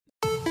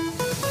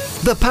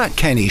The Pat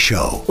Kenny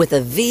Show with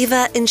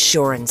Aviva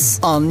Insurance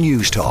on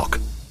News Talk.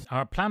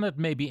 Our planet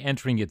may be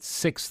entering its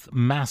sixth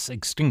mass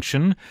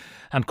extinction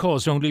and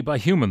caused only by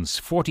humans.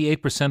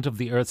 48% of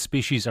the Earth's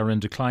species are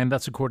in decline.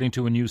 That's according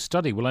to a new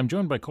study. Well, I'm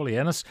joined by Collie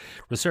Ennis,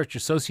 Research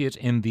Associate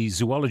in the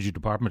Zoology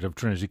Department of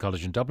Trinity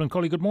College in Dublin.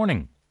 Collie, good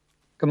morning.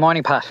 Good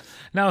morning, Pat.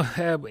 Now,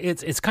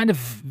 it's kind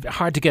of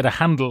hard to get a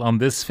handle on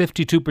this.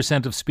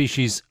 52% of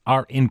species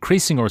are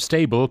increasing or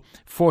stable.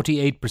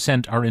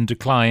 48% are in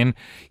decline.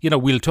 You know,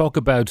 we'll talk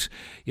about,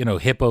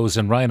 hippos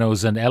and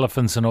rhinos and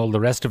elephants and all the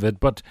rest of it,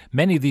 but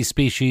many of these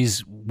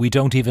species we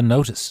don't even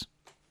notice.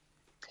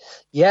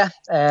 Yeah,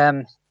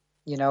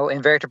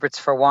 invertebrates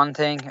for one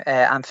thing.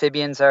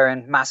 Amphibians are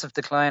in massive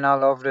decline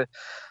all over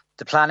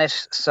the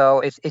planet. So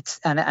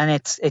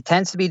it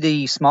tends to be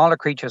the smaller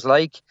creatures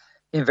like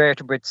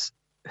invertebrates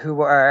who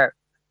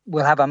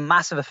will have a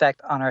massive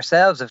effect on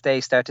ourselves if they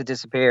start to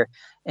disappear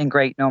in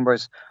great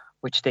numbers,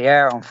 which they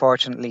are,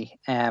 unfortunately.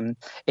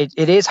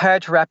 It is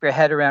hard to wrap your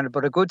head around it,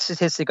 but a good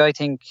statistic I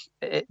think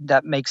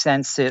that makes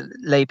sense to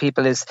lay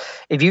people is,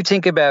 if you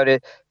think about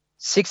it,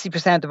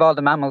 60% of all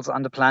the mammals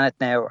on the planet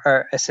now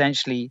are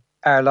essentially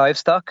our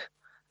livestock,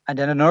 and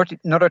then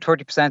another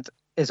 30%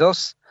 is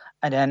us,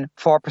 and then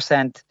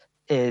 4%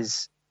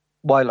 is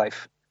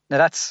wildlife. Now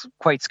that's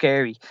quite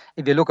scary.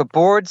 If you look at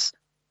birds,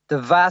 the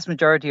vast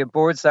majority of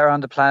birds that are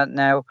on the planet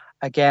now,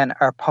 again,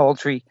 are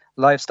poultry,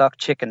 livestock,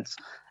 chickens.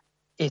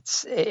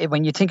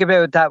 When you think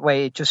about it that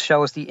way, it just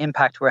shows the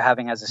impact we're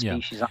having as a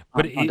species.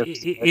 But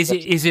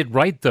is it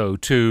right, though,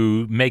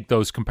 to make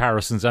those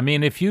comparisons? I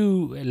mean, if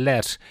you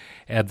let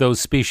those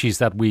species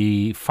that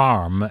we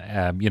farm,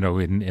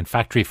 in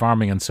factory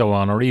farming and so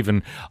on, or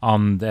even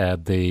on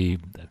the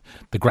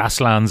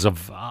grasslands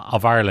of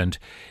Ireland,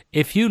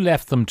 if you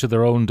left them to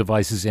their own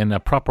devices in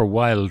a proper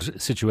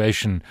wild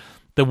situation,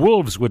 the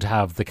wolves would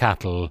have the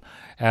cattle,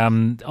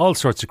 all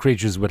sorts of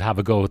creatures would have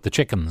a go at the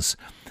chickens.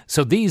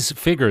 So these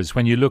figures,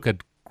 when you look at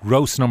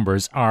gross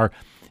numbers, are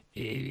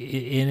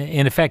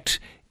in effect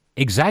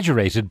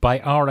exaggerated by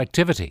our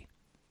activity.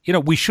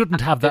 We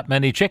shouldn't have that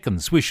many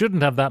chickens. We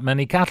shouldn't have that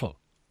many cattle.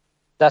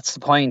 That's the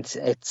point.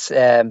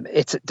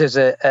 There's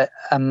a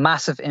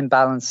massive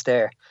imbalance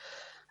there.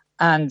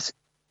 And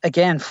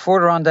again,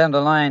 further on down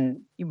the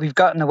line, we've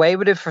gotten away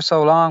with it for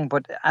so long,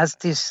 but as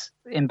this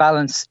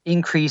imbalance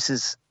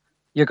increases,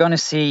 you're going to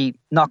see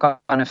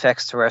knock-on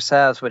effects to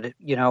ourselves with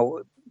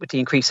the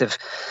increase of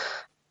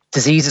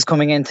diseases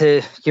coming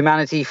into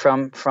humanity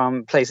from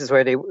places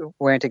where they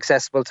weren't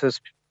accessible to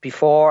us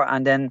before,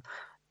 and then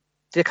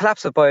the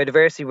collapse of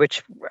biodiversity,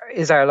 which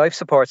is our life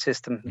support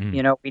system.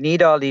 We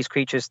need all these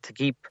creatures to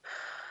keep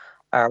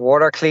our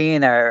water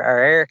clean,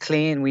 our air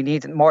clean. We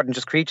need more than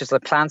just creatures. The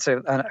plants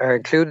are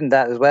included in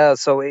that as well.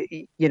 So,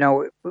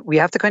 we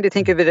have to kind of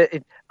think of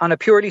it on a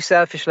purely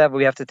selfish level.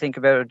 We have to think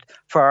about it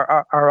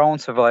for our own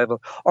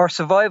survival, or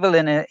survival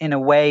in a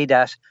way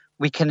that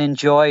we can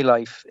enjoy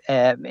life,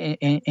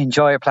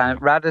 enjoy our planet,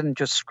 rather than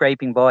just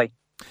scraping by.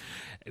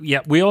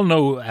 Yeah, we all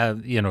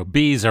know,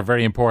 bees are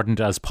very important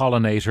as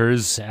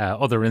pollinators.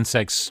 Other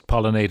insects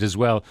pollinate as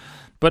well.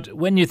 But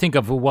when you think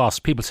of a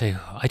wasp, people say,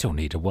 I don't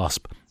need a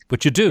wasp.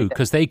 But you do,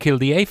 because they kill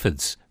the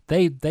aphids.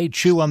 They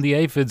chew on the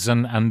aphids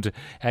and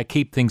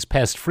keep things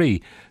pest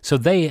free. So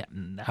they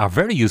are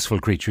very useful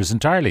creatures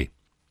entirely.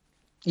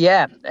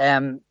 Yeah,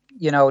 their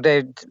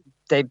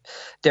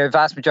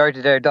vast majority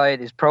of their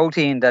diet is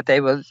protein that they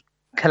will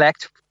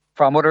collect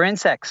from other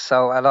insects.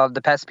 So a lot of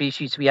the pest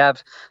species we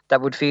have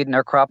that would feed in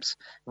our crops,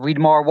 if we'd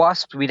more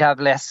wasps, we'd have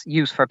less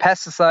use for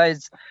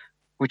pesticides,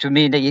 which would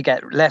mean that you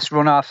get less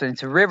runoff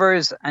into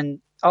rivers, and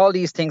all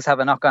these things have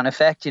a knock-on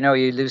effect.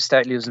 You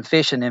start losing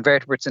fish and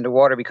invertebrates in the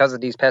water because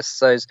of these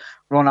pesticides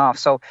runoff.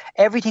 So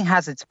everything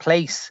has its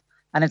place,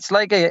 and it's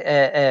like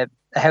a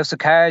house of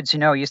cards.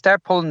 You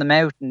start pulling them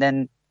out, and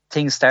then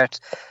things start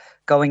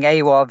going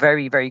AWOL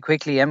very, very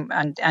quickly.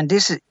 And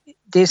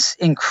this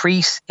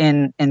increase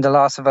in the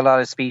loss of a lot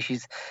of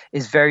species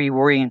is very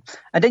worrying.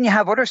 And then you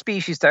have other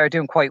species that are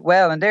doing quite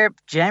well, and they're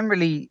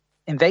generally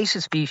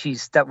invasive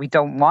species that we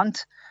don't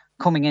want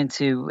coming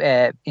into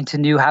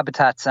new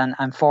habitats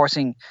and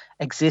forcing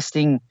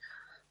existing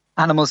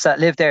animals that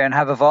live there and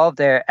have evolved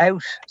there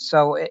out.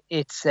 So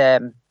it's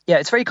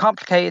very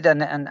complicated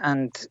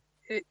and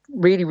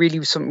really,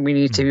 really something we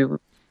need to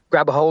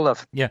grab a hold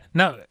of. Yeah.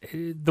 Now,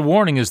 the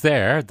warning is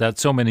there that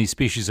so many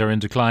species are in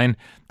decline.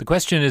 The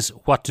question is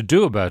what to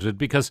do about it,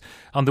 because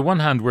on the one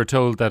hand, we're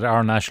told that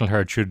our national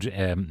herd should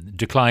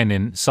decline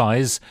in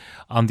size.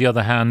 On the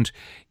other hand,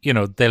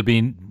 they'll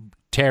be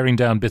tearing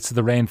down bits of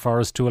the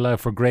rainforest to allow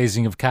for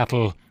grazing of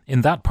cattle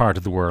in that part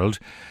of the world,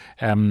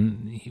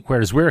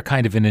 whereas we're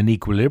kind of in an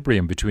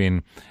equilibrium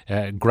between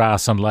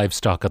grass and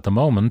livestock at the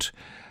moment.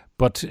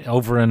 But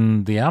over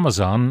in the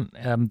Amazon,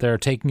 they're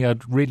taking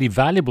out really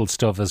valuable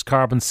stuff as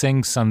carbon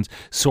sinks and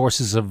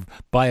sources of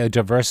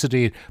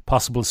biodiversity,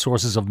 possible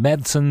sources of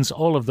medicines,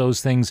 all of those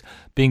things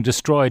being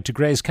destroyed to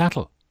graze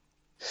cattle.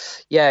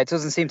 Yeah, it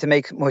doesn't seem to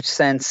make much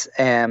sense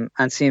and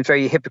seems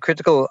very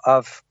hypocritical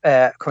of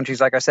countries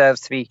like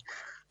ourselves to be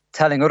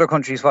telling other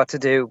countries what to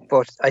do.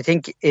 But I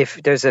think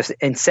if there's an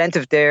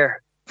incentive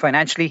there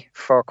financially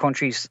for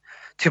countries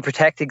to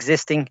protect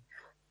existing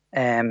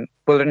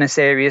wilderness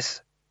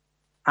areas,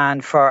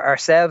 and for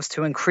ourselves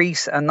to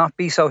increase and not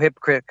be so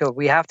hypocritical,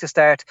 we have to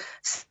start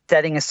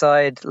setting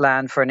aside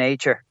land for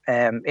nature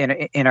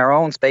in our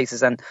own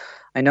spaces. And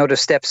I know there's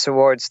steps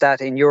towards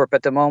that in Europe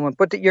at the moment,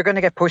 but you're going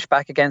to get pushed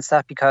back against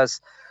that because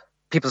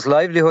people's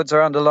livelihoods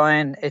are on the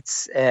line. It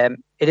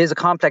is a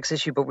complex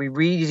issue, but we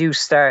really do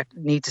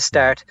need to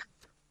start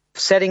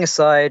setting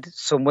aside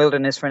some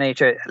wilderness for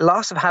nature.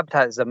 Loss of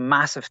habitat is a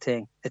massive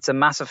thing. It's a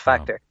massive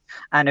factor.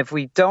 And if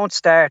we don't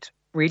start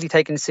really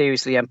taking it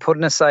seriously and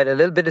putting aside a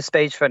little bit of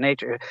space for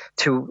nature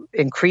to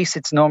increase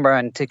its number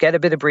and to get a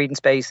bit of breeding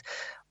space,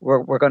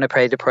 we're going to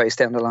pay the price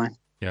down the line.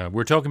 Yeah,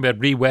 we're talking about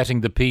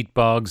re-wetting the peat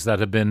bogs that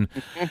have been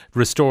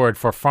restored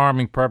for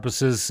farming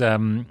purposes. There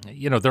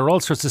are all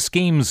sorts of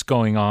schemes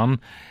going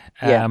on.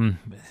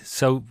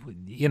 So,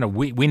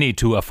 we need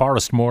to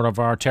afforest more of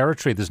our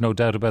territory. There's no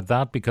doubt about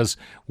that, because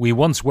we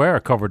once were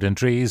covered in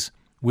trees.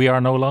 We are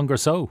no longer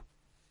so.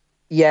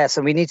 Yes,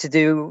 and we need to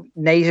do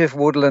native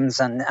woodlands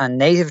and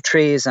native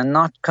trees, and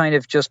not kind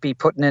of just be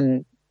putting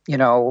in,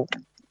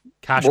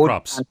 cash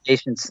crops.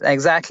 Plantations.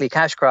 Exactly,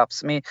 cash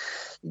crops. I mean,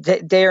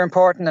 they are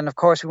important, and of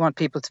course we want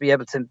people to be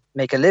able to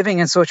make a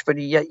living and such, but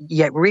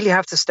you really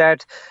have to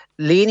start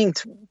leaning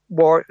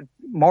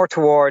more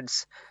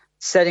towards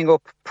setting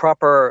up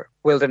proper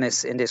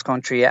wilderness in this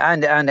country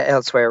and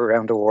elsewhere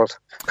around the world.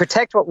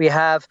 Protect what we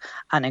have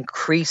and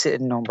increase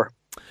it in number.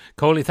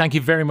 Collie, thank you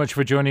very much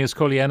for joining us.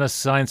 Collie Ennis,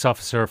 Science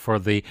Officer for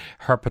the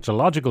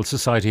Herpetological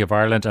Society of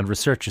Ireland and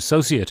Research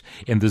Associate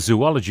in the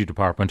Zoology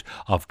Department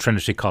of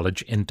Trinity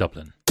College in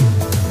Dublin.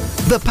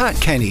 The Pat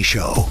Kenny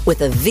Show with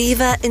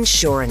Aviva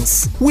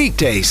Insurance.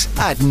 weekdays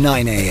at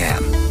 9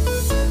 a.m.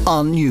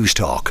 on News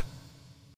Talk.